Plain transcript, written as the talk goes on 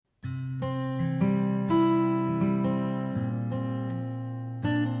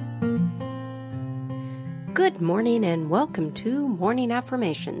Good morning and welcome to Morning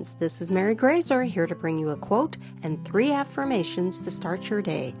Affirmations. This is Mary Grazer here to bring you a quote and 3 affirmations to start your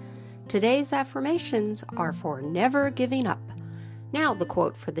day. Today's affirmations are for never giving up. Now, the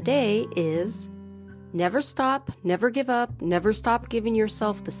quote for the day is, never stop, never give up, never stop giving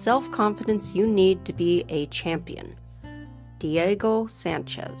yourself the self-confidence you need to be a champion. Diego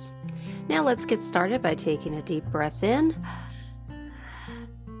Sanchez. Now let's get started by taking a deep breath in.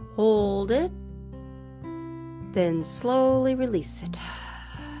 Hold it. Then slowly release it.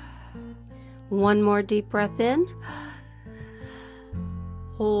 One more deep breath in.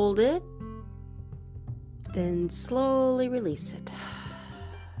 Hold it. Then slowly release it.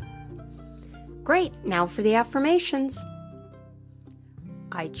 Great, now for the affirmations.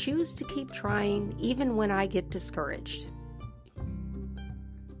 I choose to keep trying even when I get discouraged.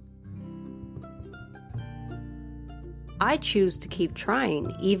 I choose to keep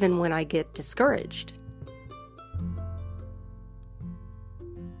trying even when I get discouraged.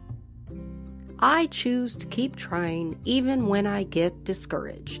 I choose to keep trying even when I get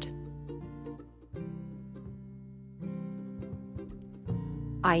discouraged.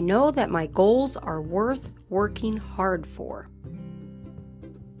 I know that my goals are worth working hard for.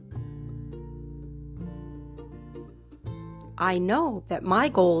 I know that my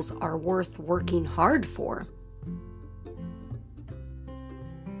goals are worth working hard for.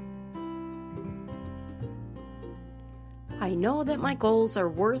 I know that my goals are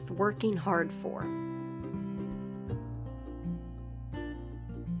worth working hard for.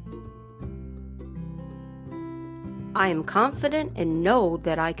 I am confident and know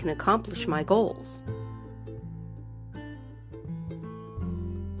that I can accomplish my goals.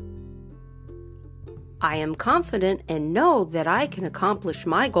 I am confident and know that I can accomplish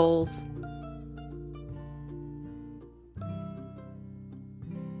my goals.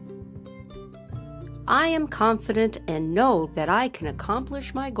 I am confident and know that I can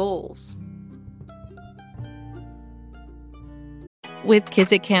accomplish my goals. With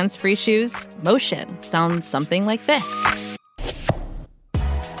Kizik hands-free shoes, motion sounds something like this.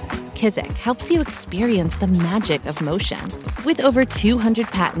 Kizik helps you experience the magic of motion. With over 200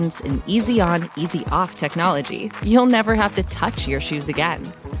 patents and easy-on, easy-off technology, you'll never have to touch your shoes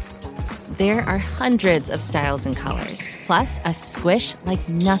again. There are hundreds of styles and colors, plus a squish like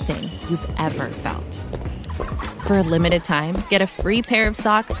nothing you've ever felt. For a limited time, get a free pair of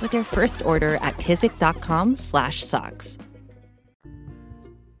socks with your first order at kizik.com/socks.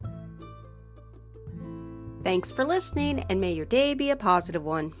 Thanks for listening, and may your day be a positive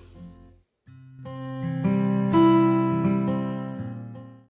one.